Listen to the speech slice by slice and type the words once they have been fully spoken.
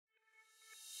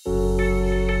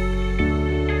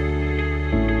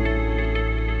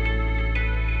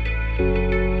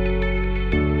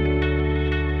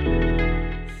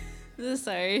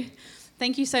So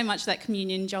thank you so much for that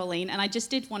communion, Jolene. And I just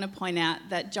did want to point out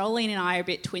that Jolene and I are a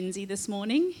bit twinsy this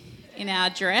morning in our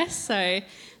dress. So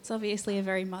it's obviously a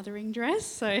very mothering dress.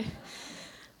 So,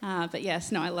 but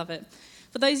yes, no, I love it.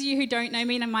 For those of you who don't know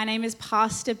me, my name is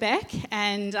Pastor Bec,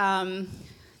 and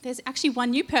there's actually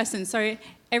one new person. So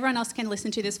everyone else can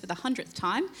listen to this for the 100th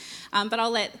time, but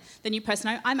I'll let the new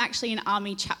person know. I'm actually an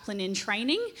army chaplain in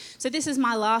training. So this is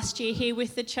my last year here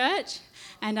with the church.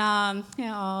 And I'm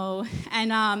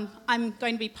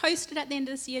going to be posted at the end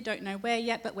of this year, don't know where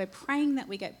yet, but we're praying that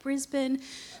we get Brisbane,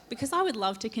 because I would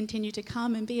love to continue to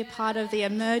come and be a part of the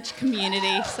Emerge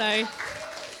community. So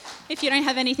if you don't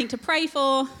have anything to pray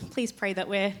for, please pray that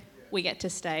we get to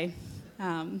stay.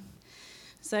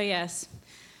 So yes,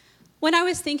 when I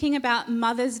was thinking about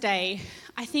Mother's Day,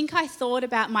 I think I thought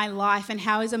about my life and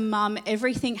how as a mum,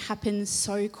 everything happens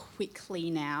so quickly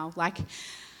now. Like,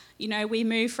 you know, we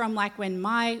move from like when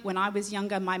I was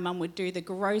younger, my mum would do the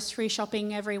grocery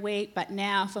shopping every week, but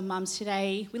now for mums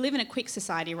today, we live in a quick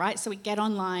society, right? So we get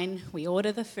online, we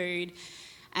order the food,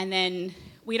 and then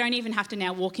we don't even have to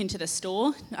now walk into the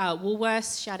store.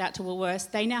 Woolworths, shout out to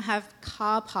Woolworths, they now have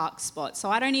car park spots.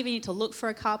 So I don't even need to look for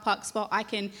a car park spot. I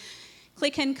can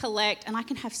click and collect, and I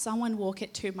can have someone walk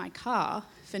it to my car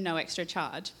for no extra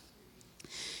charge.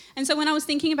 And so when I was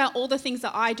thinking about all the things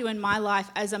that I do in my life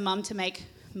as a mum to make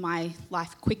my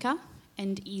life quicker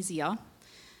and easier,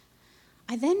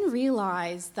 I then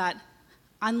realised that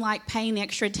unlike paying the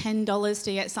extra $10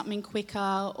 to get something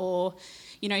quicker, or,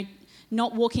 you know,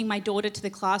 not walking my daughter to the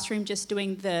classroom, just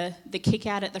doing the kick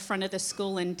out at the front of the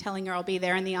school and telling her I'll be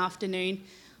there in the afternoon,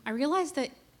 I realised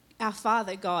that our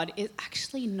Father God is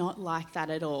actually not like that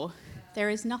at all. There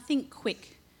is nothing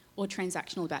quick or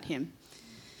transactional about him.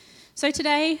 So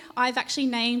today I've actually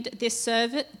named this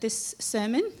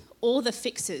sermon All the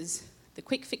Fixes, the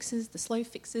quick fixes, the slow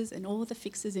fixes, and all the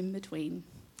fixes in between.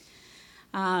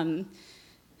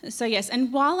 So yes,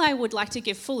 and while I would like to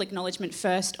give full acknowledgement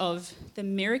first of the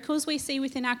miracles we see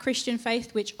within our Christian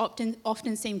faith, which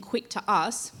often seem quick to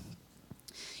us,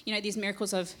 you know, these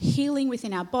miracles of healing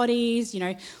within our bodies, you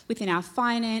know, within our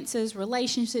finances,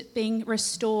 relationships being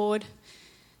restored,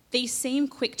 these seem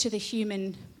quick to the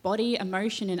human body,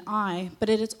 emotion, and eye, but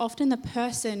it is often the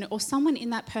person or someone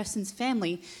in that person's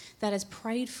family that has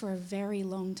prayed for a very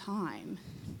long time.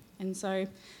 And so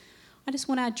I just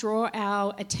want to draw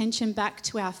our attention back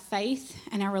to our faith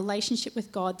and our relationship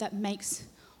with God that makes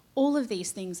all of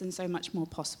these things and so much more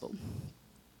possible.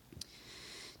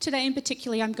 Today in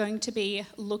particular, I'm going to be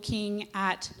looking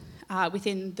at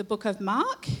within the book of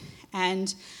Mark,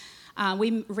 and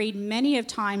we read many of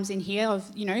times in here of,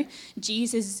 you know,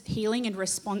 Jesus healing in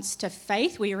response to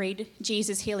faith. We read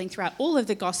Jesus healing throughout all of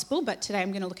the gospel, but today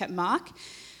I'm going to look at Mark.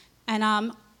 And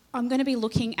I'm going to be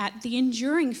looking at the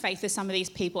enduring faith of some of these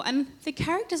people. And the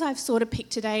characters I've sort of picked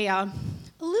today are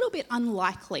a little bit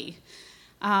unlikely.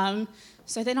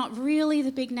 So they're not really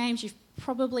the big names. You've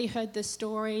probably heard the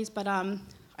stories, but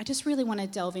I just really want to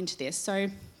delve into this. So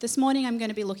this morning I'm going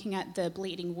to be looking at the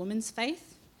bleeding woman's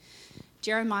faith,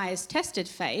 Jeremiah's tested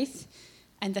faith,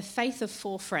 and the faith of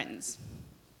 4 friends.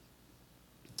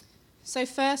 So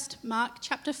first, Mark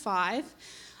chapter 5,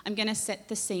 I'm going to set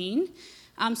the scene.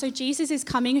 So Jesus is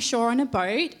coming ashore on a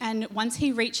boat, and once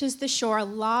he reaches the shore, a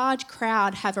large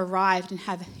crowd have arrived and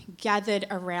have gathered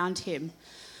around him.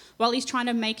 While he's trying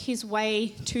to make his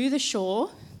way to the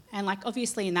shore, and like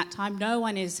obviously in that time, no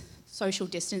one is social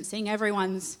distancing,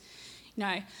 everyone's, you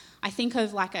know, I think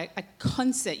of like a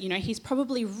concert, you know, he's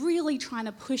probably really trying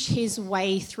to push his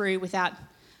way through without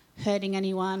hurting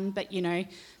anyone, but, you know,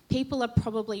 people are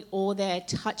probably all there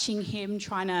touching him,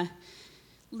 trying to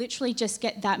literally just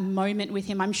get that moment with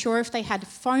him. I'm sure if they had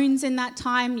phones in that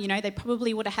time, you know, they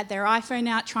probably would have had their iPhone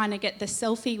out trying to get the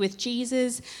selfie with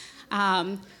Jesus.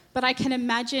 But I can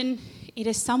imagine it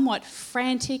is somewhat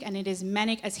frantic and it is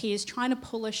manic as he is trying to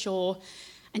pull ashore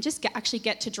and just actually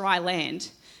get to dry land.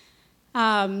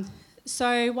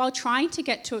 So while trying to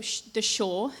get to the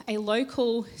shore, a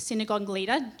local synagogue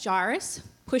leader, Jairus,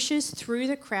 pushes through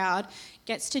the crowd,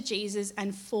 gets to Jesus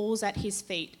and falls at his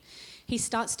feet. He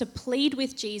starts to plead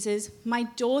with Jesus, "My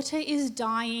daughter is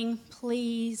dying,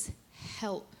 please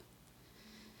help."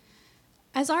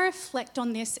 As I reflect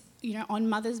on this, you know, on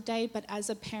Mother's Day, but as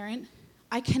a parent,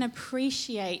 I can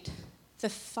appreciate the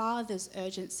father's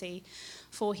urgency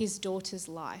for his daughter's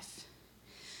life.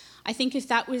 I think if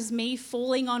that was me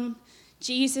falling on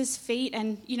Jesus' feet,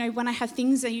 and, you know, when I have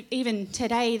things even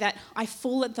today that I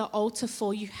fall at the altar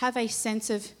for, you have a sense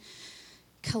of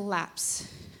collapse.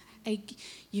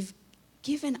 You've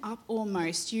given up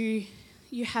almost. You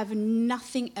have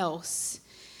nothing else.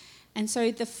 And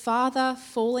so the father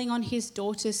falling on his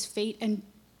daughter's feet and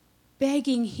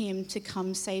begging him to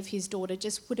come save his daughter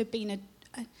just would have been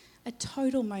a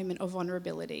total moment of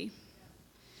vulnerability.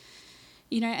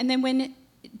 And then when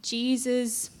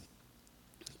Jesus,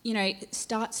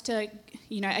 starts to,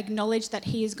 acknowledge that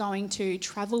he is going to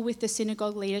travel with the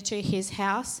synagogue leader to his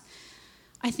house,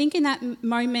 I think in that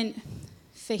moment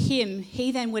for him,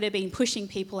 he then would have been pushing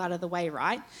people out of the way,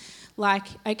 right? Like,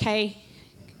 okay,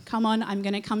 come on, I'm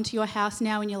going to come to your house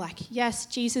now. And you're like, yes,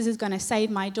 Jesus is going to save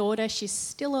my daughter. She's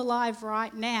still alive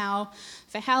right now.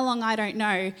 For how long, I don't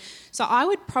know. So I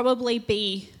would probably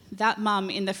be that mum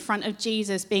in the front of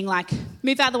Jesus being like,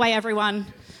 move out of the way, everyone.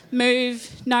 Move.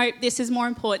 No, this is more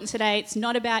important today. It's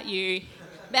not about you,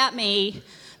 about me.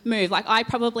 Move. Like, I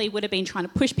probably would have been trying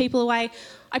to push people away.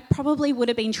 I probably would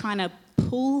have been trying to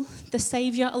pull the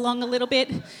Saviour along a little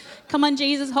bit. Come on,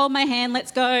 Jesus, hold my hand,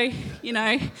 let's go.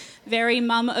 Very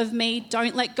mum of me,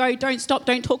 don't let go, don't stop,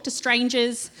 don't talk to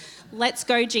strangers. Let's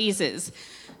go, Jesus.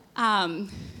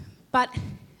 But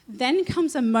then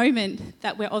comes a moment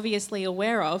that we're obviously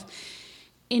aware of,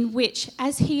 in which,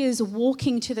 as he is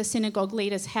walking to the synagogue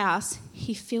leader's house,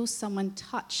 he feels someone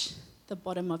touch the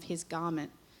bottom of his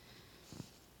garment.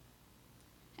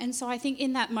 And so I think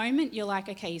in that moment, you're like,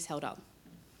 okay, he's held up.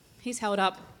 He's held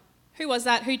up. Who was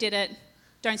that? Who did it?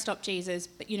 Don't stop Jesus.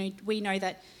 But, we know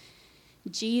that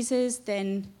Jesus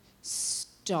then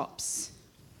stops.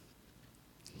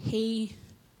 He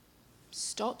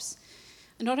stops.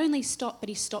 And not only stops, but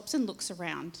he stops and looks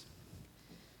around.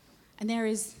 And there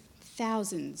is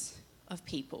thousands of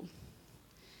people.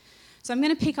 So I'm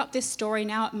going to pick up this story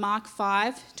now at Mark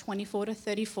 5, 24 to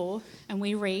 34, and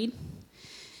we read,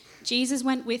 Jesus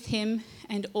went with him,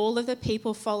 and all of the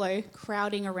people followed,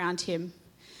 crowding around him.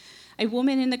 A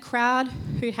woman in the crowd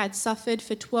had suffered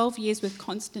for 12 years with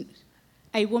constant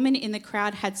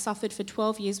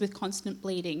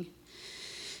bleeding.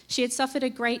 She had suffered a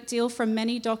great deal from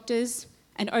many doctors,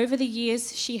 and over the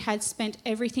years she had spent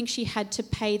everything she had to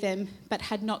pay them, but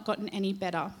had not gotten any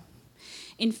better.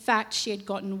 In fact, she had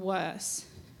gotten worse.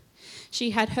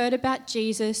 She had heard about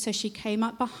Jesus, so she came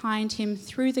up behind him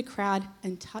through the crowd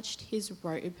and touched his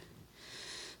robe.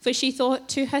 For she thought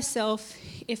to herself,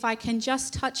 if I can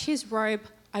just touch his robe,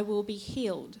 I will be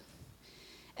healed.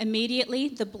 Immediately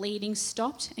the bleeding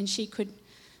stopped, and she could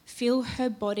feel her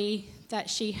body that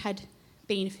she had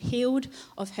been healed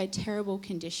of her terrible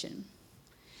condition.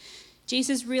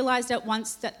 Jesus realized at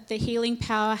once that the healing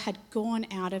power had gone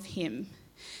out of him.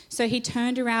 So he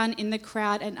turned around in the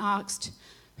crowd and asked,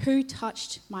 who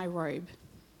touched my robe?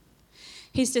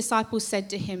 His disciples said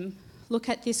to him, look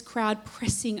at this crowd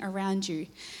pressing around you.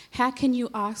 How can you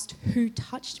ask who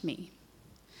touched me?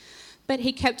 But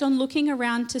he kept on looking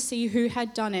around to see who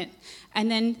had done it. And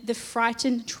then the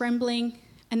frightened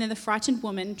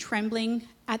woman, trembling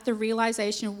at the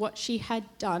realization of what she had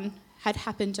done, had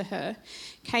happened to her,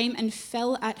 came and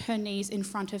fell at her knees in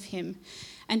front of him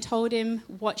and told him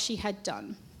what she had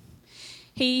done.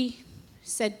 He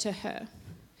said to her,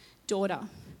 daughter,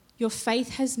 your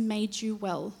faith has made you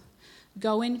well.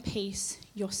 Go in peace,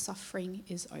 your suffering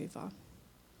is over.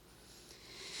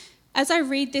 As I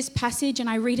read this passage, and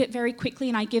I read it very quickly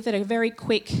and I give it a very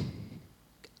quick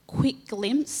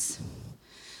glimpse,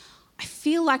 I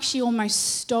feel like she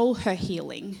almost stole her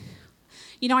healing.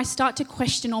 I start to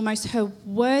question almost her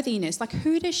worthiness. Like,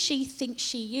 who does she think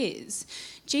she is?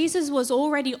 Jesus was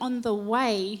already on the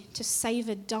way to save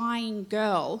a dying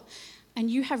girl,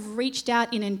 and you have reached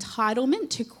out in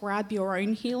entitlement to grab your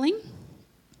own healing.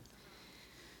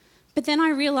 But then I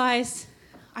realise,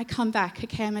 I come back,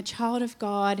 okay, I'm a child of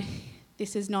God.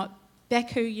 This is not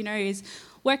Bec who, is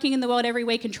working in the world every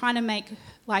week and trying to make,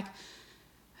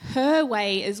 her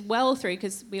way as well through,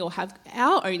 because we all have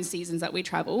our own seasons that we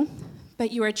travel.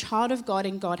 But you're a child of God,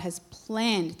 and God has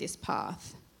planned this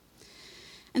path.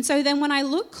 And so then when I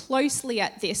look closely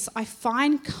at this, I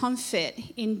find comfort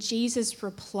in Jesus'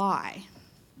 reply.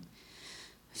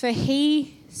 For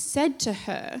he said to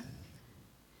her,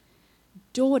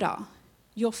 daughter,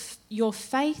 your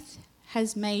faith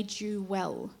has made you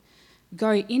well.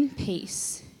 Go in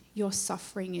peace, your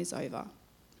suffering is over.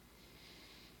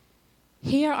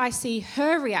 Here I see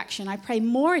her reaction. I pay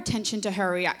more attention to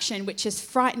her reaction, which is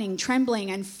frightening,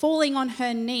 trembling, and falling on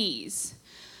her knees,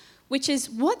 which is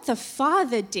what the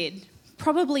Father did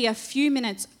probably a few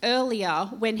minutes earlier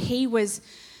when he was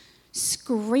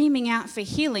screaming out for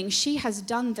healing. She has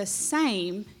done the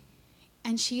same,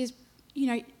 and she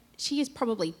is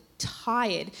probably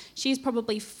tired. She is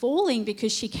probably falling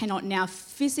because she cannot now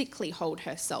physically hold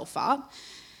herself up.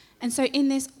 And so in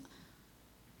this,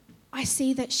 I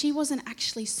see that she wasn't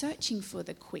actually searching for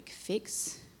the quick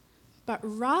fix, but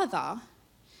rather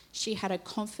she had a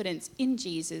confidence in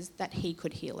Jesus that he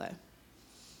could heal her.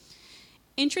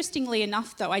 Interestingly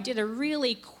enough, though, I did a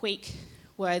really quick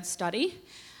word study.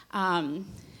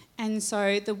 And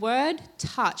so the word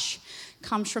touch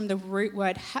comes from the root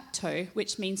word hapto,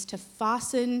 which means to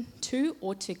fasten to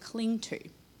or to cling to.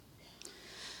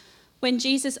 When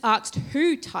Jesus asked,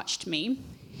 "Who touched me?"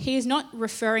 he is not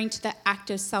referring to the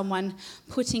act of someone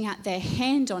putting out their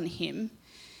hand on him.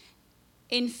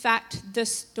 In fact, the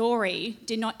story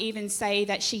did not even say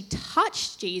that she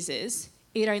touched Jesus.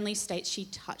 It only states she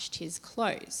touched his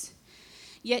clothes.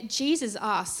 Yet Jesus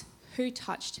asks, "Who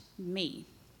touched me?"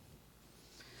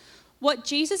 What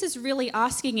Jesus is really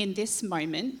asking in this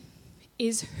moment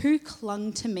is who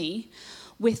clung to me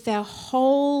with their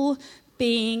whole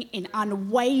being in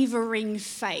unwavering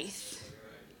faith.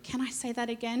 Can I say that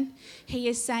again? He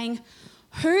is saying,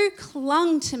 who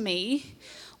clung to me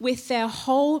with their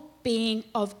whole being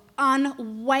of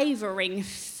unwavering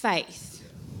faith?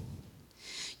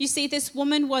 You see, this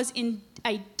woman was in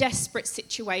a desperate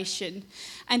situation,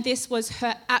 and this was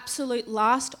her absolute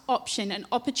last option, an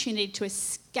opportunity to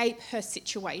escape her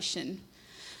situation.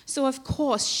 So, of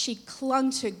course, she clung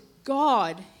to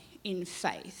God in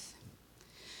faith.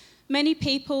 Many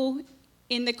people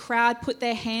in the crowd put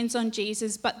their hands on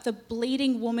Jesus, but the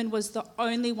bleeding woman was the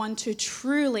only one to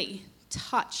truly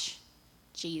touch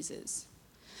Jesus.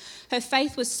 Her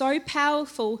faith was so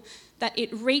powerful that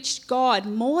it reached God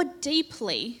more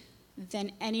deeply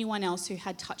than anyone else who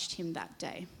had touched him that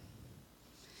day.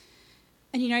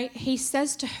 And he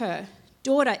says to her,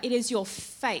 "Daughter, it is your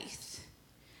faith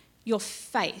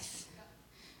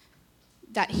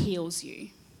that heals you."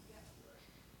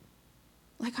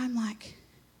 I'm like,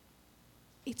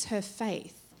 it's her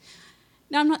faith.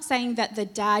 Now, I'm not saying that the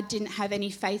dad didn't have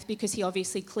any faith, because he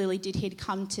obviously clearly did. He'd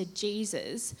come to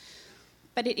Jesus.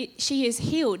 But she is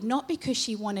healed not because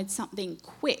she wanted something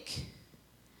quick,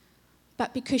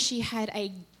 but because she had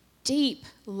a deep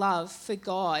love for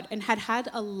God and had had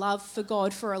a love for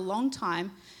God for a long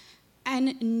time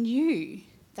and knew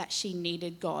that she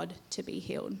needed God to be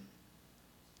healed.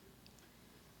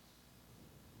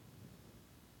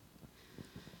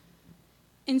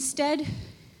 Instead,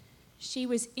 she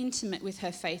was intimate with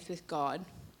her faith with God,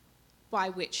 by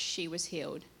which she was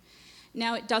healed.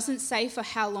 Now, it doesn't say for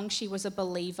how long she was a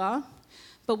believer,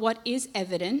 but what is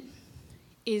evident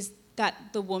is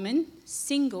that the woman,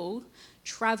 single,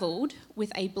 travelled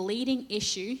with a bleeding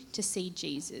issue to see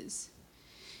Jesus.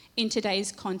 In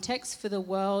today's context, for the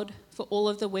world, for all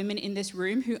of the women in this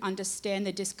room who understand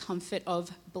the discomfort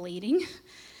of bleeding,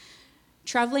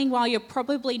 travelling while you're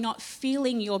probably not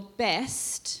feeling your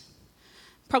best,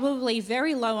 probably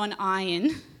very low on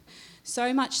iron,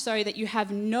 so much so that you have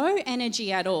no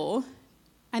energy at all,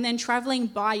 and then travelling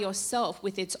by yourself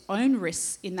with its own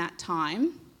risks in that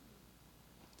time,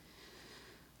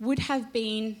 would have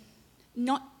been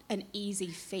not an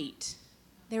easy feat.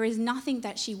 There is nothing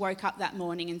that she woke up that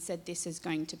morning and said, "This is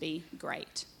going to be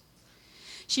great."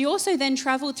 She also then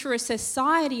travelled through a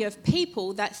society of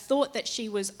people that thought that she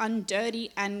was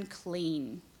undirty and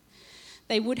clean.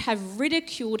 They would have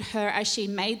ridiculed her as she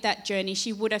made that journey.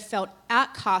 She would have felt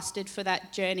outcasted for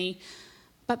that journey.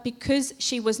 But because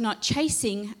she was not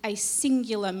chasing a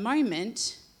singular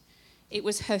moment, it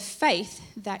was her faith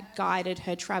that guided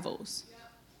her travels.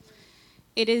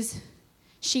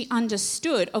 She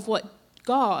understood of what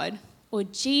God or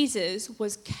Jesus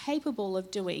was capable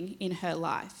of doing in her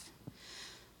life.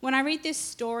 When I read this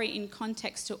story in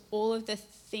context to all of the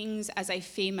things as a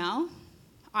female,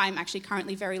 I'm actually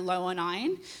currently very low on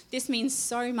iron. This means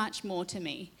so much more to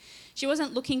me. She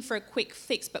wasn't looking for a quick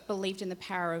fix, but believed in the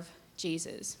power of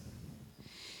Jesus.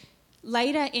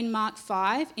 Later in Mark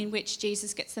 5, in which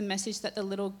Jesus gets the message that the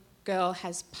little girl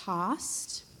has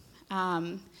passed,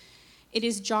 it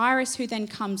is Jairus who then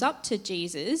comes up to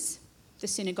Jesus, the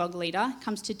synagogue leader,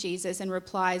 comes to Jesus and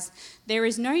replies, "There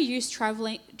is no use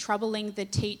troubling the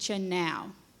teacher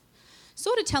now."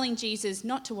 Sort of telling Jesus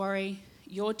not to worry,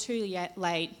 you're too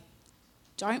late.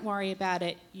 Don't worry about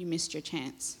it, you missed your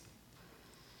chance.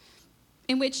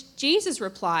 In which Jesus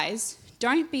replies,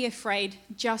 "Don't be afraid,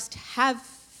 just have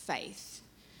faith."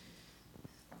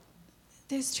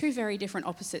 There's two very different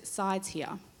opposite sides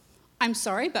here. I'm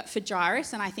sorry, but for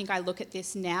Jairus, and I think I look at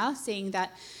this now, seeing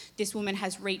that this woman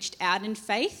has reached out in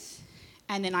faith,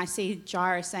 and then I see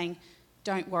Jairus saying,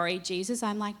 "Don't worry, Jesus."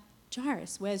 I'm like,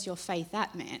 Jairus, where's your faith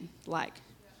at, man?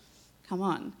 Come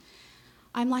on.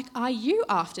 I'm like, are you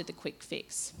after the quick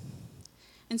fix?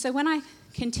 And so when I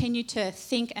continue to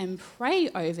think and pray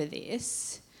over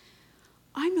this,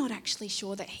 I'm not actually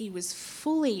sure that he was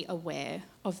fully aware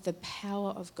of the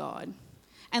power of God.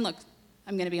 And look,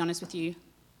 I'm going to be honest with you,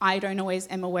 I don't always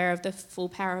am aware of the full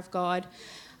power of God.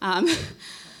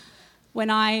 When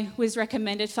I was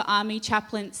recommended for army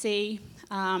chaplaincy,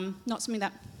 not something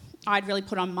that I'd really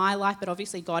put on my life, but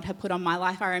obviously God had put on my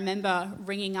life. I remember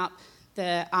ringing up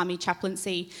the army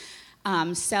chaplaincy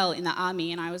cell in the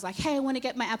army, and I was like, hey, I want to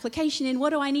get my application in.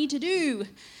 What do I need to do?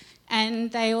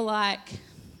 And they were like,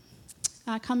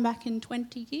 come back in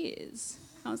 20 years.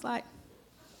 I was like,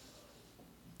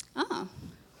 oh,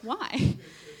 why?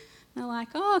 They're like,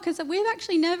 oh, because we've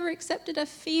actually never accepted a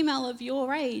female of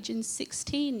your age in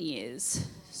 16 years.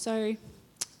 So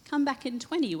come back in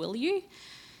 20, will you?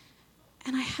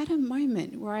 And I had a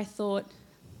moment where I thought,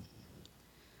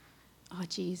 oh,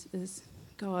 Jesus,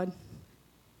 God,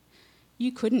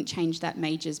 you couldn't change that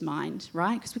major's mind,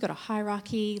 right? Because we've got a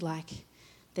hierarchy, like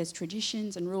there's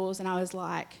traditions and rules. And I was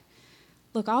like,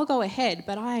 look, I'll go ahead,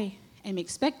 but I am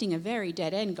expecting a very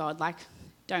dead end, God. Like,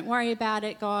 don't worry about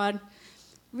it, God.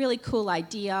 Really cool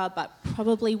idea, but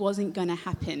probably wasn't going to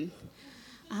happen.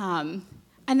 And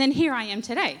then here I am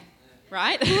today,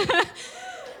 right?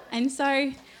 And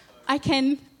so I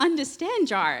can understand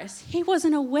Jairus. He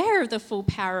wasn't aware of the full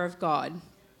power of God.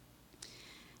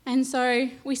 And so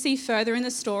we see further in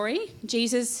the story,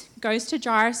 Jesus goes to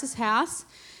Jairus' house,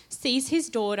 sees his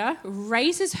daughter,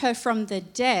 raises her from the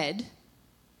dead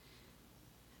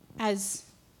as...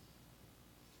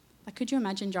 Like, could you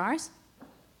imagine Jairus?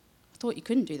 I thought you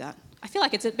couldn't do that. I feel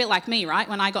like it's a bit like me, right?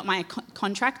 When I got my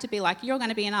contract to be like, you're going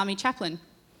to be an army chaplain.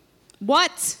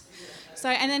 What? So,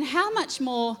 and then how much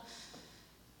more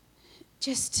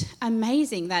just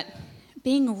amazing that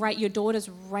your daughter's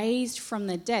raised from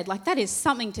the dead. Like, that is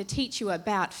something to teach you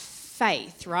about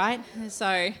faith, right?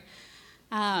 So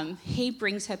he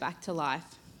brings her back to life.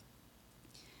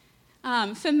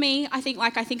 For me, I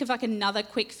think of like another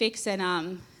quick fix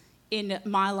and in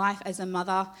my life as a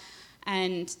mother,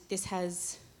 and this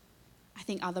has, I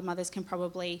think other mothers can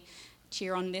probably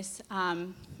cheer on this.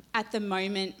 At the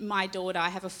moment, my daughter, I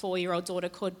have a 4-year-old daughter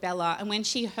called Bella, and when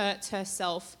she hurts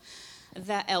herself,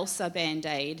 the Elsa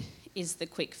Band-Aid is the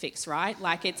quick fix, right?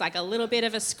 Like, it's like a little bit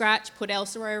of a scratch, put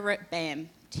Elsa over it, bam,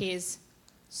 tears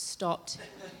stopped,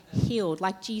 healed,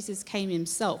 like Jesus came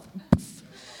himself.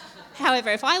 However,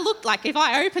 if I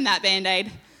open that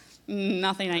Band-Aid,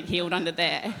 nothing ain't healed under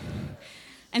there.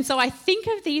 And so I think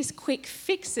of these quick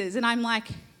fixes and I'm like,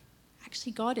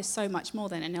 actually God is so much more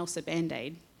than an Elsa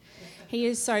Band-Aid. He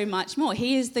is so much more.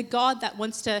 He is the God that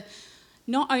wants to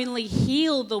not only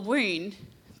heal the wound,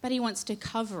 but he wants to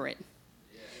cover it.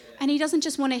 And he doesn't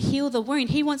just want to heal the wound,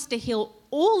 he wants to heal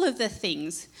all of the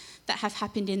things that have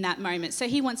happened in that moment. So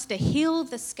he wants to heal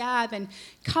the scab and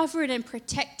cover it and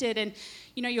protect it. And,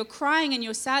 you know, you're crying and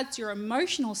you're sad, so your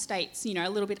emotional state's, you know, a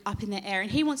little bit up in the air.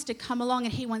 And he wants to come along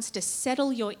and he wants to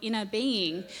settle your inner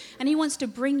being. And he wants to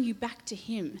bring you back to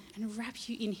him and wrap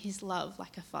you in his love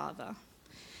like a father.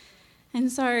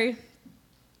 And so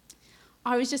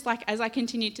I was just like, as I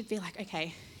continued to be like,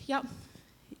 okay, yep,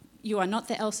 you are not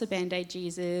the Elsa Band-Aid,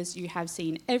 Jesus. You have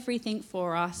seen everything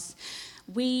for us.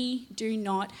 We do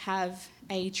not have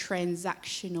a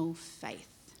transactional faith.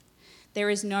 There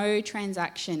is no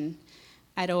transaction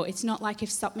at all. It's not like if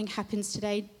something happens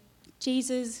today,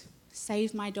 Jesus,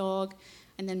 save my dog,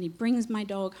 and then he brings my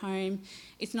dog home.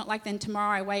 It's not like then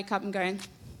tomorrow I wake up and go,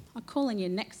 I'll call on you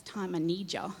next time I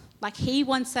need you. Like he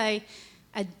wants a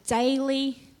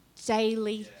daily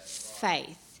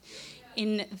faith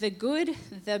in the good,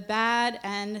 the bad,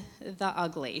 and the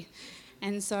ugly.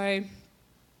 And so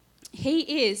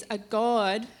he is a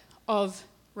God of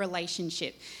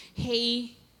relationship.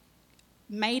 He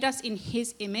made us in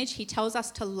his image. He tells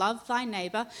us to love thy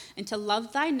neighbour, and to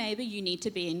love thy neighbour you need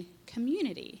to be in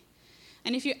community.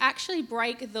 And if you actually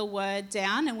break the word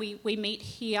down, and we meet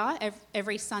here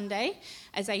every Sunday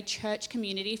as a church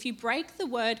community, if you break the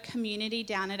word community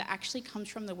down, it actually comes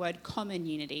from the word common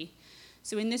unity.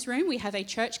 So in this room, we have a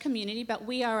church community, but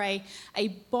we are a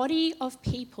body of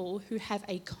people who have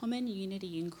a common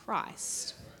unity in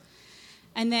Christ.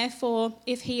 And therefore,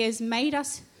 if he has made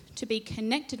us to be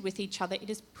connected with each other, it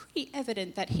is pretty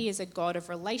evident that he is a God of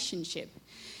relationship.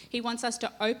 He wants us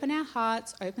to open our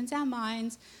hearts, opens our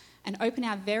minds, and open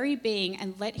our very being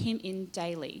and let him in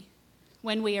daily.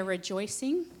 When we are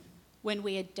rejoicing, when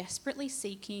we are desperately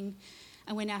seeking,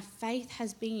 and when our faith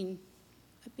has been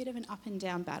a bit of an up and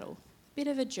down battle. Bit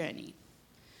of a journey.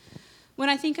 When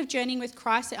I think of journeying with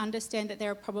Christ, I understand that there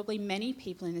are probably many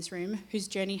people in this room whose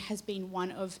journey has been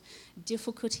one of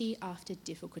difficulty after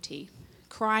difficulty,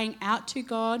 crying out to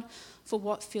God for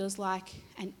what feels like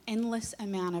an endless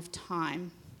amount of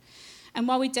time. And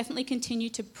while we definitely continue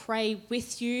to pray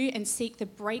with you and seek the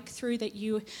breakthrough that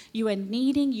you are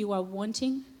needing, you are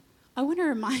wanting, I want to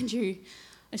remind you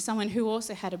of someone who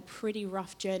also had a pretty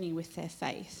rough journey with their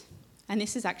faith. and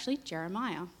this is actually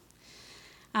Jeremiah.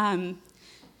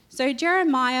 So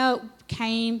Jeremiah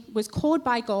was called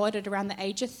by God at around the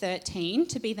age of 13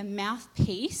 to be the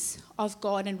mouthpiece of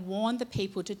God and warn the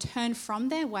people to turn from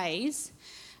their ways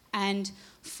and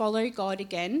follow God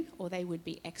again, or they would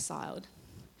be exiled.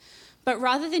 But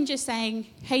rather than just saying,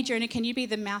 hey, Jonah, can you be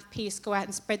the mouthpiece, go out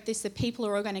and spread this, the people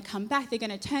are all going to come back, they're going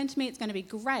to turn to me, it's going to be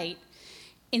great.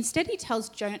 Instead, he tells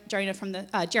Jeremiah from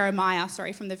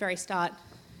the very start,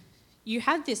 you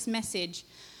have this message,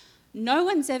 no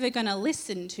one's ever going to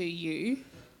listen to you,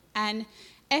 and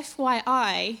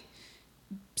FYI,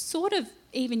 sort of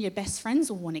even your best friends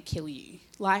will want to kill you.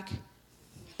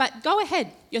 But go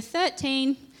ahead, you're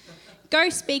 13, go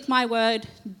speak my word,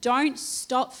 don't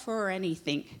stop for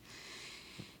anything.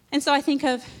 And so I think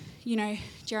of,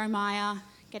 Jeremiah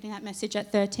getting that message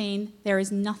at 13. There is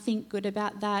nothing good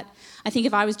about that. I think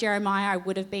if I was Jeremiah, I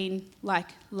would have been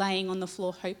laying on the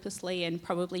floor hopelessly and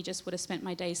probably just would have spent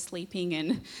my days sleeping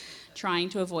and trying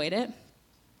to avoid it.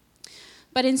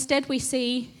 But instead we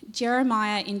see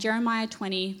Jeremiah in Jeremiah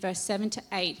 20, verse 7 to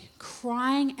 8,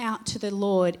 crying out to the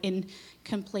Lord in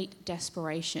complete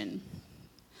desperation.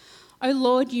 O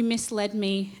Lord, you misled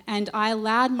me, and I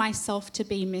allowed myself to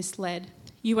be misled.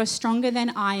 You are stronger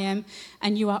than I am,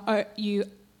 and you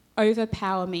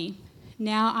overpower me.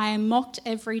 Now I am mocked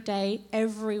every day.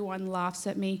 Everyone laughs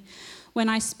at me. When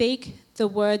I speak, the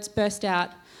words burst out.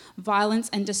 Violence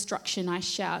and destruction I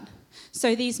shout.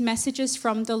 So these messages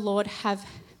from the Lord have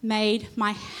made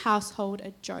my household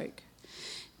a joke.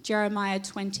 Jeremiah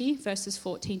 20, verses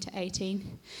 14 to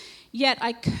 18. Yet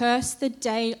I curse the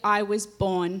day I was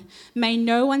born. May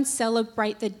no one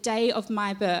celebrate the day of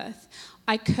my birth.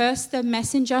 I curse the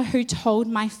messenger who told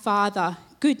my father,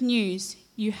 good news,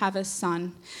 you have a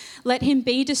son. Let him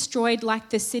be destroyed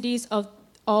like the cities of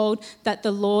old that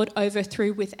the Lord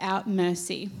overthrew without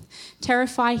mercy.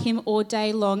 Terrify him all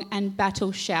day long and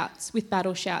with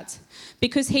battle shouts.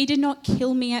 Because he did not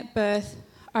kill me at birth,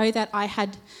 that I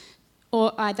had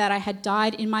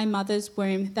died in my mother's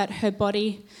womb, that her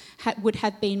body would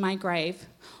have been my grave.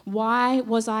 Why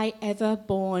was I ever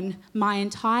born? My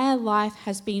entire life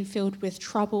has been filled with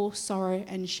trouble, sorrow,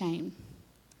 and shame.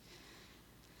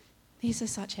 These are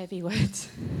such heavy words.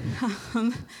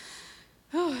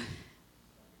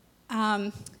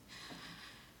 I've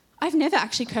never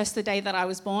actually cursed the day that I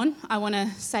was born. I want to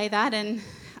say that, and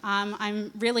I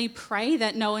really pray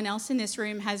that no one else in this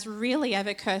room has really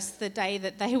ever cursed the day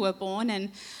that they were born.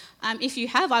 And if you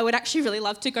have, I would actually really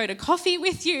love to go to coffee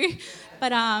with you.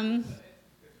 But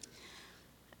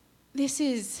this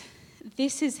is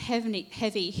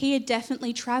heavy. He had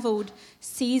definitely travelled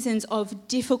seasons of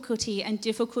difficulty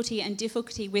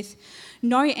with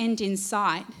no end in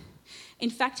sight. In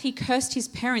fact, he cursed his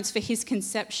parents for his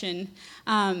conception.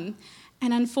 And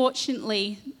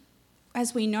unfortunately,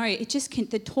 as we know,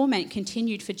 the torment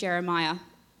continued for Jeremiah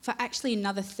for actually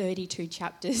another 32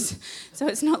 chapters. So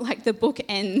it's not like the book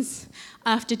ends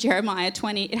after Jeremiah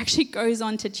 20. It actually goes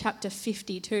on to chapter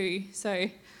 52. So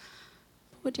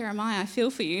poor Jeremiah, I feel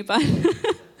for you. But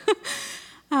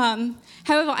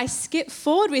however, I skip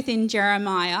forward within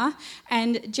Jeremiah,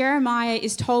 and Jeremiah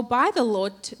is told by the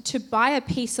Lord to buy a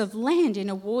piece of land in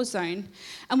a war zone.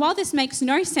 And while this makes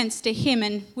no sense to him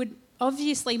and would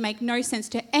obviously make no sense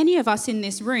to any of us in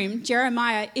this room,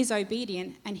 Jeremiah is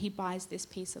obedient and he buys this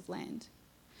piece of land.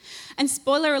 And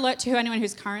spoiler alert to anyone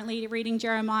who's currently reading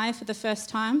Jeremiah for the first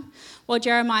time, while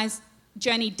Jeremiah's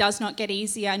journey does not get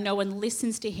easier, no one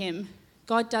listens to him,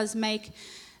 God does make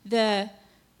the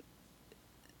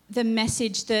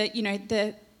message,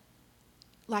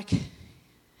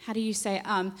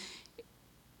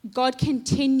 God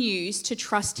continues to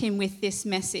trust him with this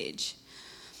message.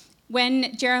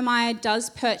 When Jeremiah does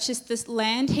purchase this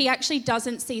land, he actually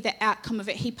doesn't see the outcome of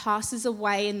it. He passes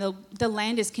away and the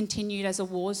land is continued as a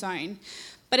war zone.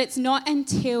 But it's not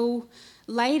until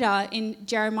later in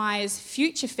Jeremiah's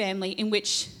future family, in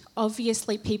which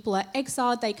obviously people are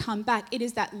exiled, they come back, it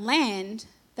is that land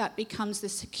that becomes the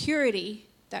security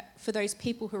that for those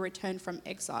people who return from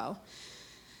exile.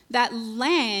 That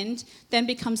land then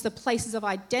becomes the places of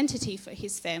identity for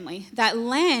his family. That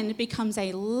land becomes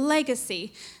a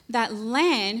legacy. That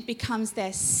land becomes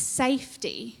their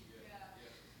safety.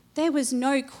 There was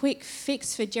no quick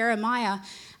fix for Jeremiah,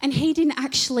 and he didn't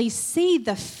actually see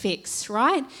the fix,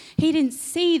 right? He didn't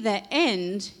see the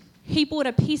end. He bought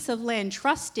a piece of land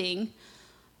trusting,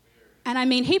 and I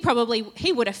mean, he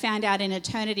would have found out in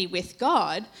eternity with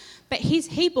God, but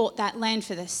he bought that land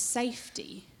for the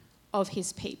safety of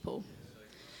his people.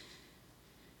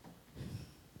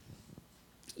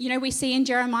 We see in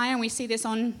Jeremiah, and we see this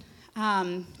on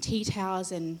tea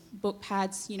towels and book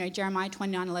pads, Jeremiah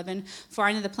 29:11. For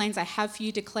I know the plans I have for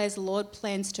you, declares the Lord,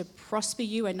 plans to prosper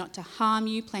you and not to harm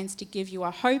you, plans to give you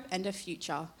a hope and a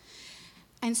future.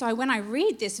 And so when I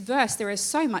read this verse, there is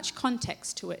so much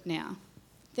context to it now.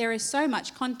 There is so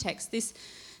much context.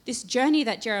 This journey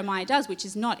that Jeremiah does, which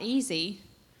is not easy,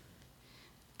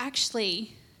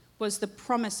 actually was the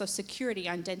promise of security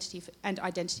and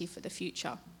identity for the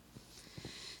future.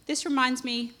 This reminds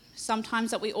me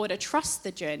sometimes that we ought to trust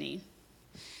the journey.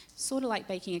 Sort of like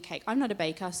baking a cake. I'm not a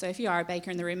baker, so if you are a baker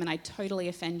in the room and I totally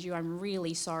offend you, I'm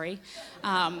really sorry.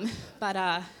 But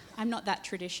I'm not that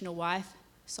traditional wife.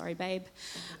 Sorry, babe.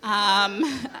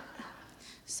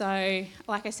 So,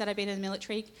 like I said, I've been in the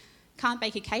military. Can't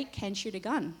bake a cake, can shoot a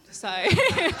gun. So,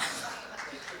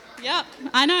 yep,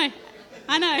 I know.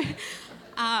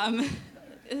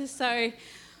 So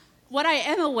what I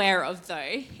am aware of,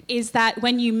 though, is that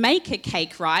when you make a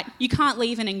cake, right, you can't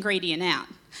leave an ingredient out.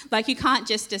 Like, you can't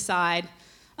just decide,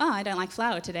 oh, I don't like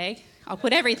flour today. I'll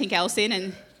put everything else in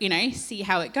and, see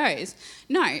how it goes.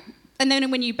 No. And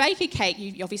then when you bake a cake,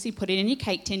 you obviously put it in your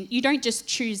cake tin. You don't just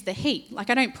choose the heat.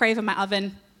 Like, I don't pray over my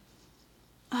oven,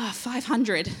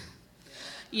 500,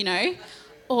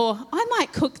 Or I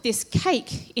might cook this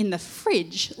cake in the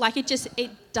fridge. Like,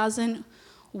 it doesn't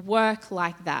work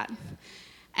like that.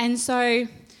 And so,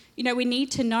 we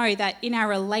need to know that in our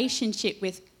relationship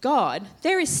with God,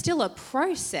 there is still a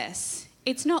process.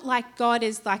 It's not like God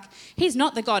is like, he's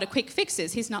not the God of quick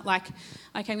fixes. He's not like,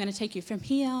 okay, I'm going to take you from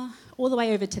here all the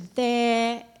way over to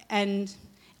there, and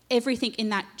everything in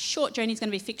that short journey is going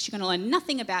to be fixed. You're going to learn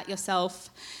nothing about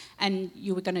yourself, and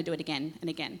you were going to do it again and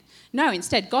again. No,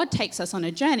 instead, God takes us on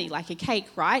a journey like a cake,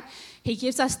 right? He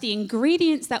gives us the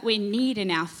ingredients that we need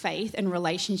in our faith and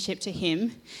relationship to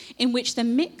him, in which the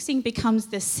mixing becomes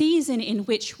the season in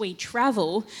which we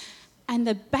travel, and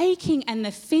the baking and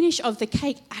the finish of the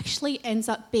cake actually ends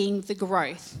up being the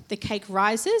growth. The cake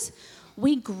rises,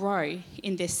 we grow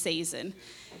in this season.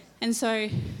 And so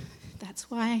that's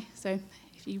why, so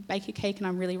if you bake a cake and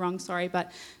I'm really wrong, sorry,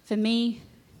 but for me,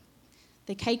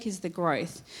 the cake is the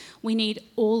growth. We need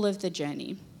all of the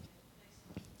journey.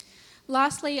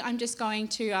 Lastly, I'm just going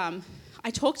to,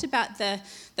 I talked about the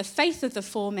faith of the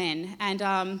four men, and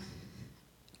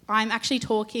I'm actually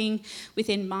talking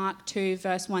within Mark 2,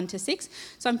 verse 1 to 6.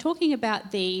 So I'm talking about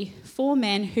the four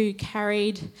men who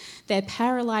carried their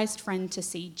paralysed friend to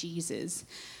see Jesus.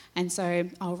 And so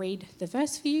I'll read the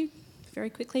verse for you very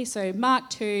quickly. So Mark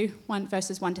 2,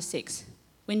 verses 1 to 6.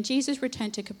 When Jesus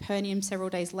returned to Capernaum several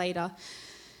days later,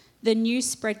 the news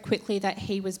spread quickly that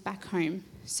he was back home.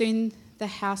 Soon the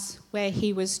house where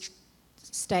he was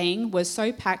staying was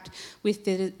so packed with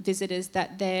visitors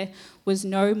that there was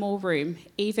no more room,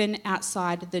 even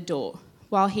outside the door.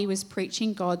 While he was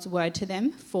preaching God's word to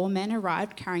them, four men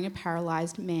arrived carrying a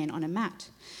paralysed man on a mat.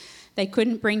 They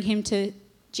couldn't bring him to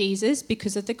Jesus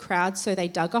because of the crowd, so they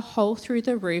dug a hole through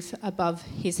the roof above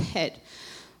his head.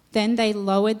 Then they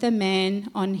lowered the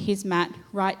man on his mat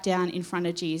right down in front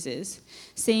of Jesus.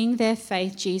 Seeing their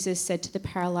faith, Jesus said to the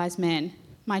paralysed man,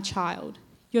 "My child,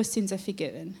 your sins are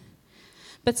forgiven."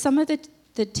 But some of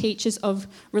the teachers of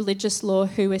religious law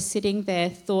who were sitting there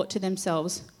thought to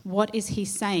themselves, "What is he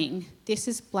saying? This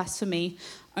is blasphemy.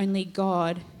 Only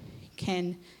God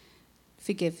can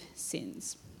forgive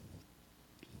sins."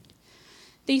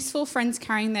 These four friends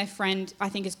carrying their friend, I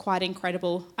think, is quite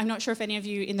incredible. I'm not sure if any of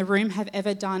you in the room have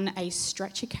ever done a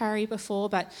stretcher carry before,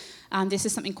 but this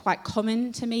is something quite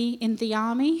common to me in the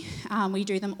army. We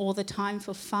do them all the time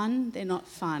for fun. They're not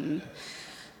fun.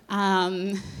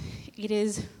 It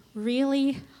is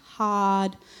really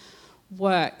hard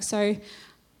work. So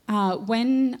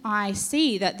when I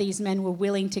see that these men were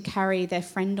willing to carry their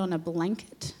friend on a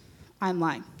blanket, I'm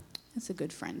like, that's a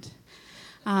good friend.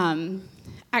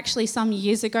 Actually, some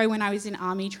years ago when I was in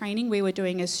army training, we were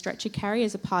doing a stretcher carry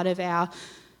as a part of our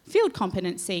field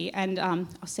competency. And I'll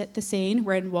set the scene.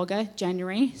 We're in Wagga,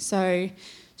 January, so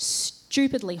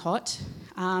stupidly hot,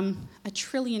 a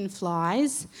trillion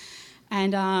flies,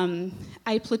 and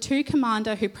a platoon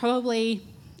commander who probably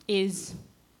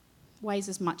weighs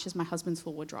as much as my husband's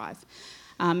four-wheel drive.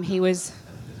 He was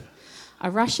a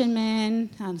Russian man,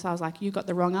 so I was like, you got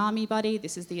the wrong army, buddy.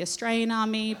 This is the Australian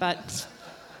army, but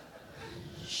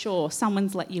sure,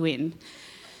 someone's let you in.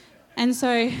 And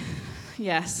so,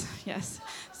 yes.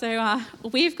 So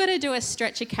we've got to do a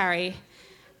stretcher carry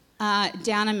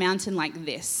down a mountain like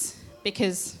this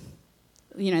because,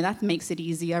 that makes it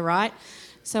easier, right?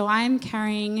 So I'm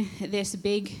carrying this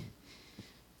big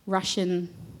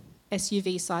Russian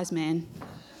SUV-sized man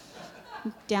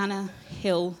down a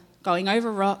hill, going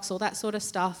over rocks, all that sort of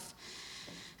stuff.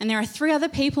 And there are 3 other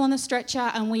people on the stretcher,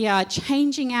 and we are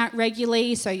changing out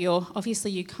regularly. So you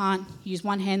can't use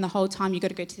one hand the whole time. You've got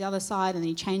to go to the other side, and then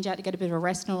you change out to get a bit of a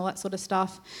rest and all that sort of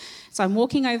stuff. So I'm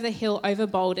walking over the hill, over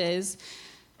boulders,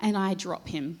 and I drop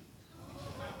him.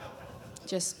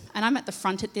 And I'm at the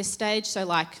front at this stage,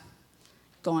 so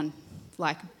gone,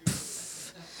 like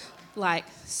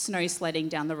snow sledding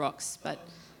down the rocks, but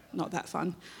not that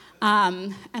fun.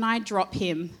 And I drop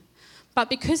him. But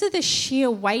because of the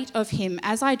sheer weight of him,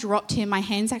 as I dropped him, my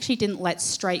hands actually didn't let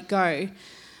straight go.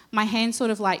 My hand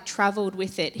sort of travelled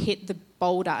with it, hit the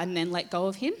boulder and then let go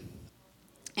of him.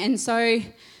 And so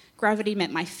gravity met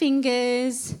my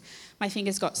fingers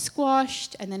got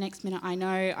squashed, and the next minute I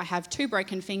know I have 2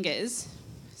 broken fingers,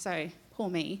 so poor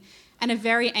me, and a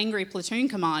very angry platoon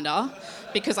commander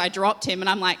because I dropped him, and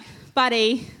I'm like,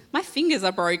 buddy, my fingers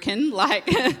are broken,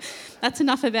 that's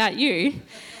enough about you.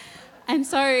 And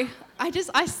so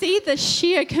I see the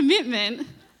sheer commitment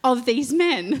of these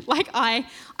men. I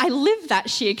live that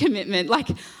sheer commitment.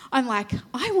 I'm like,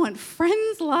 I want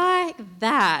friends like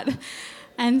that.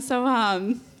 And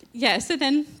so, so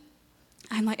then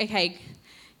I'm like, okay,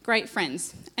 great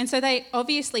friends. And so they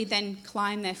obviously then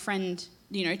climb their friend,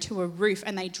 to a roof,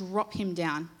 and they drop him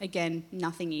down. Again,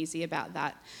 nothing easy about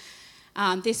that.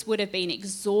 This would have been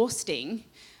exhausting.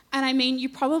 And I mean, you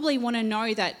probably want to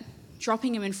know that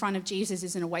dropping him in front of Jesus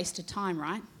isn't a waste of time,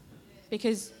 right?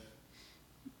 Because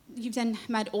you've then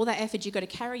made all that effort, you've got to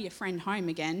carry your friend home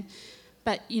again,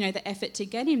 but, the effort to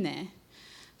get him there.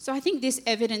 So I think this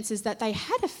evidences that they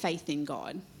had a faith in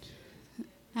God.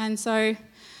 And so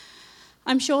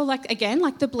I'm sure, like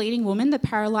the bleeding woman, the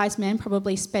paralysed man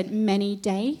probably spent many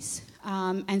days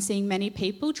and seeing many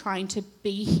people trying to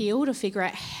be healed or figure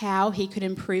out how he could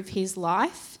improve his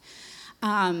life.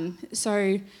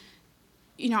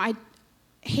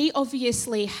 He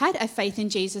obviously had a faith in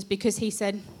Jesus because he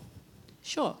said,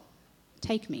 sure,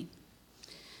 take me.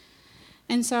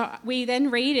 And so we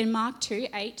then read in Mark 2,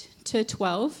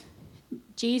 8-12,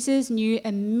 Jesus knew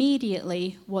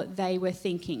immediately what they were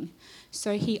thinking.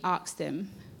 So he asked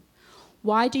them,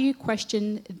 why do you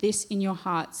question this in your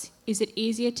hearts? Is it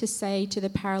easier to say to the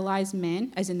paralysed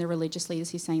man, as in the religious leaders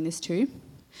he's saying this to,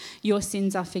 your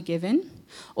sins are forgiven,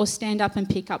 or stand up and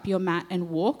pick up your mat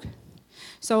and walk?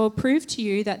 So I'll prove to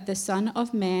you that the Son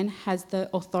of Man has the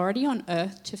authority on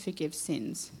earth to forgive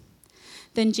sins.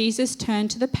 Then Jesus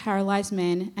turned to the paralysed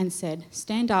man and said,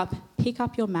 stand up, pick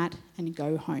up your mat and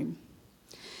go home.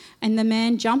 And the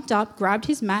man jumped up, grabbed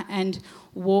his mat and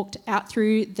walked out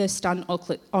through the stunned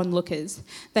onlookers.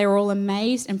 They were all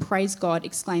amazed and praised God,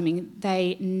 exclaiming,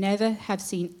 they never have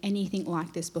seen anything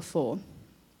like this before.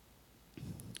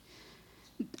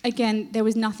 Again, there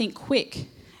was nothing quick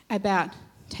about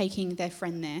taking their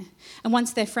friend there. And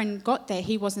once their friend got there,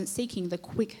 he wasn't seeking the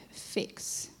quick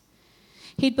fix.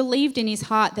 He'd believed in his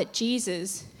heart that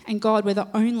Jesus and God was the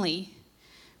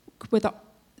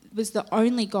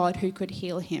only God who could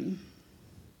heal him.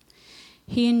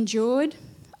 He endured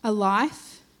a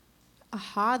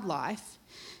hard life,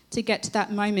 to get to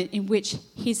that moment in which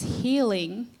his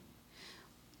healing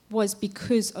was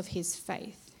because of his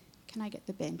faith. Can I get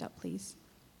the band up, please?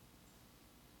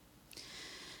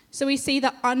 So we see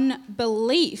the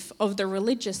unbelief of the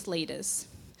religious leaders,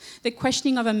 the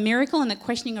questioning of a miracle and the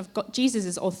questioning of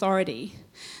Jesus' authority.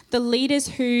 The leaders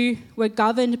who were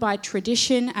governed by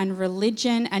tradition and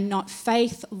religion and not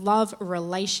faith, love,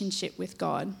 relationship with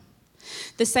God.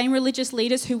 The same religious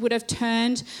leaders who would have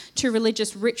turned to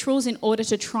religious rituals in order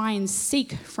to try and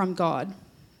seek from God.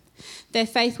 Their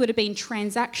faith would have been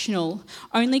transactional,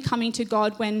 only coming to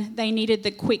God when they needed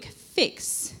the quick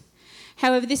fix.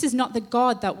 However, this is not the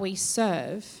God that we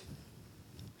serve.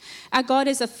 Our God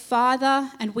is a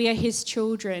father and we are his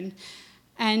children.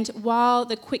 And while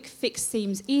the quick fix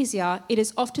seems easier, it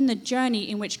is often the journey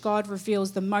in which God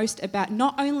reveals the most about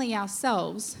not only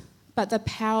ourselves, but the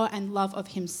power and love of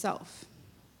himself.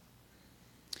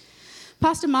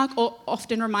 Pastor Mark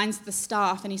often reminds the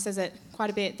staff, and he says it quite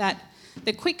a bit, that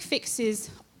the quick fix is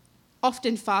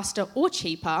often faster or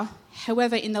cheaper.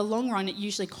 However, in the long run, it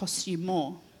usually costs you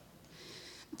more.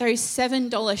 Those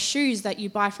 $7 shoes that you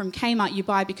buy from Kmart, you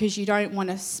buy because you don't want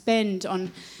to spend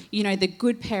on, the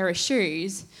good pair of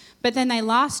shoes. But then they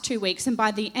last 2 weeks, and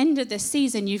by the end of the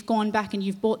season, you've gone back and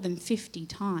you've bought them 50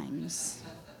 times.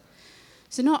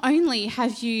 So not only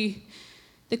have the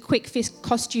quick fix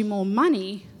cost you more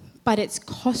money, but it's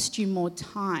cost you more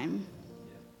time.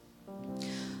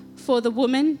 For the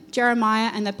woman,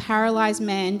 Jeremiah, and the paralysed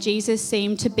man, Jesus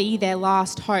seemed to be their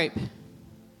last hope.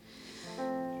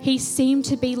 He seemed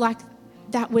to be like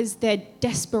that was their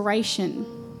desperation.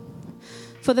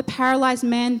 For the paralysed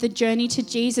man, the journey to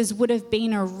Jesus would have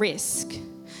been a risk.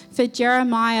 For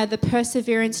Jeremiah, the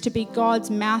perseverance to be God's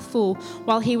mouthful,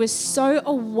 while he was so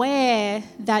aware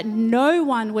that no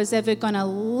one was ever going to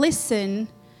listen,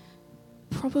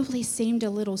 probably seemed a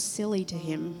little silly to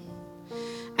him.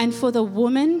 And for the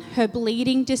woman, her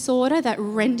bleeding disorder that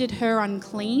rendered her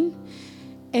unclean,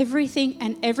 everything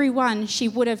and everyone she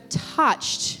would have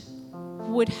touched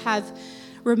would have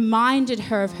reminded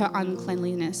her of her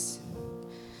uncleanliness.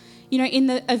 You know, in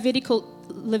the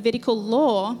Levitical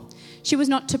law, she was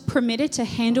not permitted to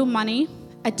handle money,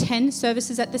 attend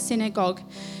services at the synagogue.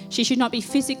 She should not be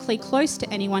physically close to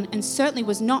anyone and certainly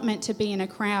was not meant to be in a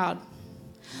crowd.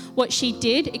 What she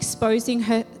did, exposing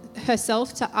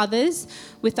herself to others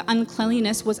with the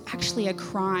uncleanliness, was actually a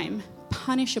crime,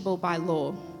 punishable by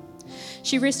law.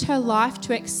 She risked her life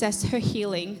to access her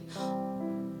healing,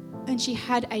 and she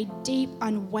had a deep,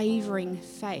 unwavering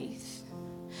faith.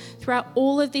 Throughout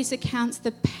all of these accounts,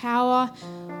 the power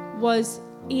was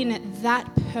in that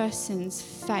person's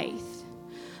faith.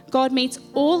 God meets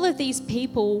all of these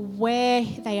people where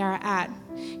they are at.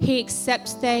 He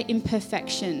accepts their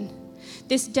imperfection.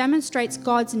 This demonstrates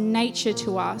God's nature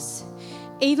to us.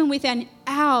 Even within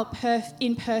our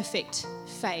imperfect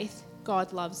faith,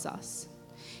 God loves us.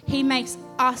 He makes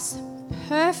us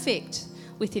perfect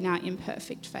within our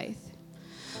imperfect faith.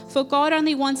 For God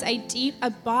only wants a deep,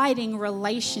 abiding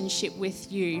relationship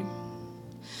with you.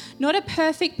 Not a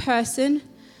perfect person,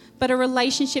 but a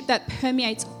relationship that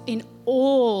permeates in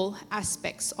all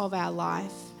aspects of our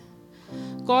life.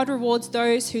 God rewards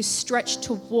those who stretch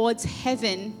towards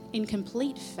heaven in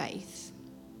complete faith.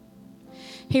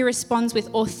 He responds with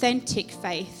authentic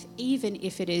faith, even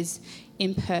if it is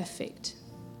imperfect.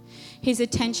 His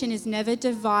attention is never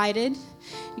divided.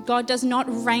 God does not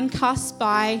rank us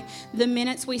by the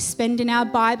minutes we spend in our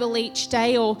Bible each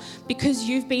day, or because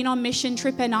you've been on mission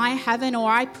trip and I haven't, or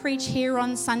I preach here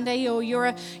on Sunday, or you're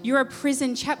a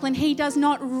prison chaplain. He does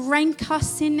not rank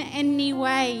us in any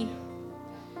way.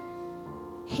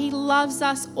 He loves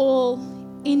us all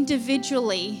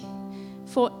individually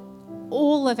for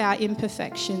all of our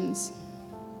imperfections.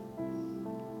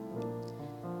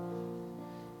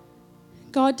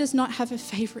 God does not have a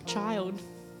favourite child.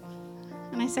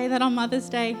 And I say that on Mother's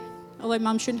Day, although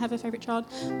Mum shouldn't have a favourite child,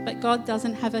 but God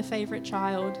doesn't have a favourite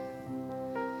child.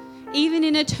 Even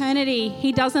in eternity,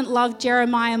 He doesn't love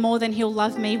Jeremiah more than He'll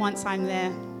love me once I'm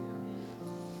there.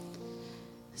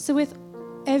 So with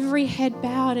every head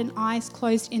bowed and eyes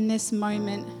closed in this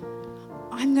moment,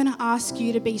 I'm going to ask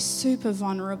you to be super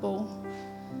vulnerable.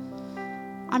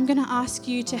 I'm going to ask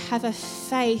you to have a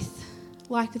faith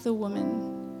like the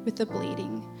woman with the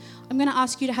bleeding. I'm going to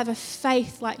ask you to have a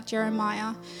faith like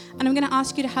Jeremiah. And I'm going to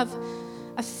ask you to have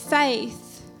a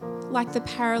faith like the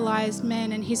paralyzed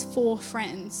man and his 4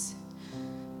 friends.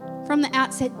 From the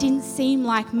outset, didn't seem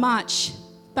like much,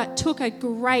 but took a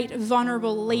great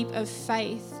vulnerable leap of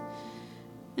faith.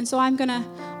 And so I'm going to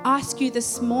ask you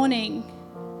this morning,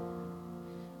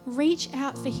 reach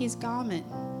out for his garment.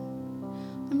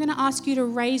 I'm going to ask you to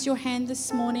raise your hand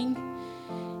this morning.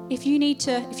 If you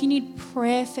need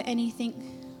prayer for anything,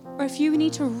 or if you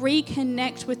need to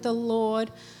reconnect with the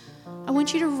Lord, I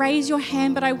want you to raise your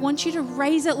hand, but I want you to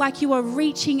raise it like you are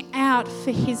reaching out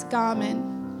for his garment.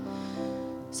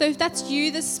 So if that's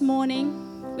you this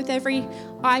morning, with every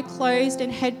eye closed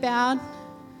and head bowed,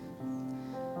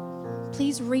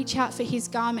 please reach out for his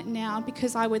garment now,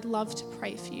 because I would love to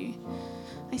pray for you.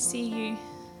 I see you.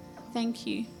 Thank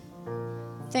you.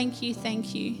 Thank you,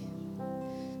 thank you.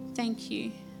 Thank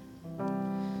you.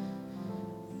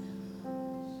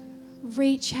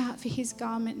 Reach out for his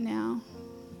garment now.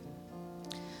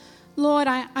 Lord,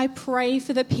 I pray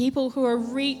for the people who are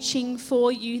reaching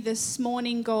for you this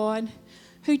morning, God,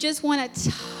 who just want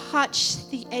to touch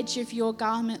the edge of your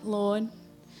garment, Lord.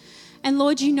 And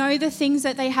Lord, you know the things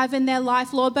that they have in their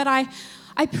life, Lord, but I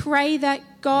pray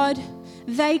that, God,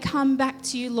 they come back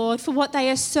to you, Lord. For what they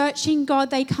are searching,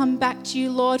 God, they come back to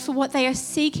you, Lord. For what they are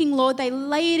seeking, Lord, they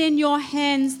lay it in your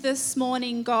hands this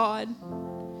morning, God.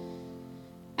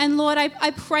 And Lord,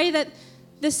 I pray that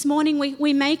this morning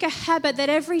we make a habit that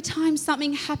every time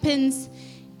something happens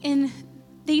in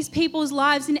these people's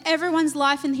lives, in everyone's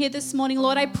life in here this morning,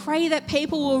 Lord, I pray that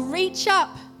people will reach up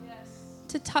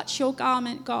to touch your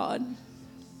garment, God.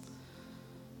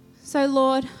 So,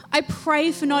 Lord, I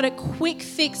pray for not a quick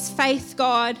fix faith,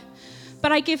 God,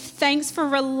 but I give thanks for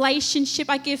relationship.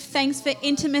 I give thanks for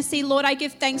intimacy, Lord. I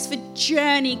give thanks for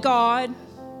journey, God.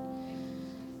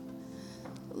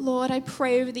 Lord, I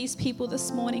pray over these people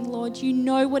this morning, Lord. You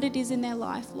know what it is in their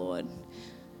life, Lord.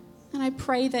 And I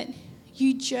pray that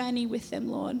you journey with them,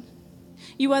 Lord.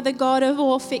 You are the God of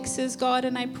all fixes, God,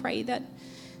 and I pray that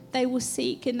they will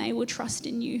seek and they will trust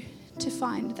in you to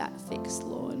find that fix,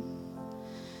 Lord.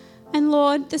 And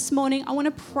Lord, this morning, I want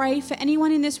to pray for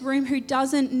anyone in this room who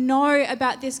doesn't know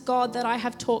about this God that I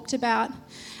have talked about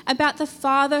the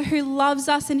Father who loves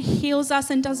us and heals us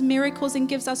and does miracles and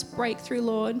gives us breakthrough,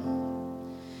 Lord.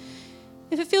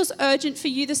 If it feels urgent for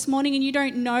you this morning and you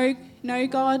don't know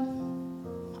God,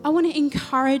 I want to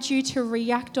encourage you to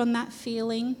react on that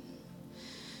feeling.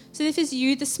 So if it's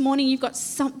you this morning, you've got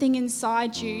something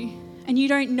inside you and you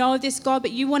don't know this God,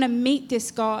 but you want to meet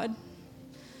this God,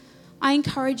 I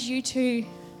encourage you to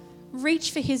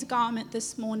reach for his garment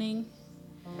this morning.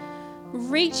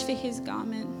 Reach for his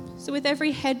garment. So with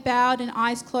every head bowed and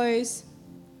eyes closed,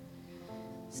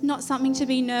 it's not something to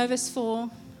be nervous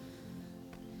for.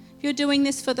 If you're doing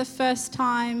this for the first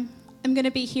time, I'm going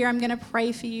to be here. I'm going to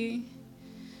pray for you.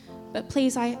 But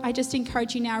please, I just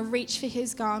encourage you now, reach for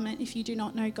his garment if you do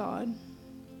not know God.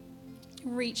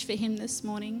 Reach for him this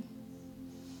morning.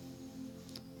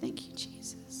 Thank you.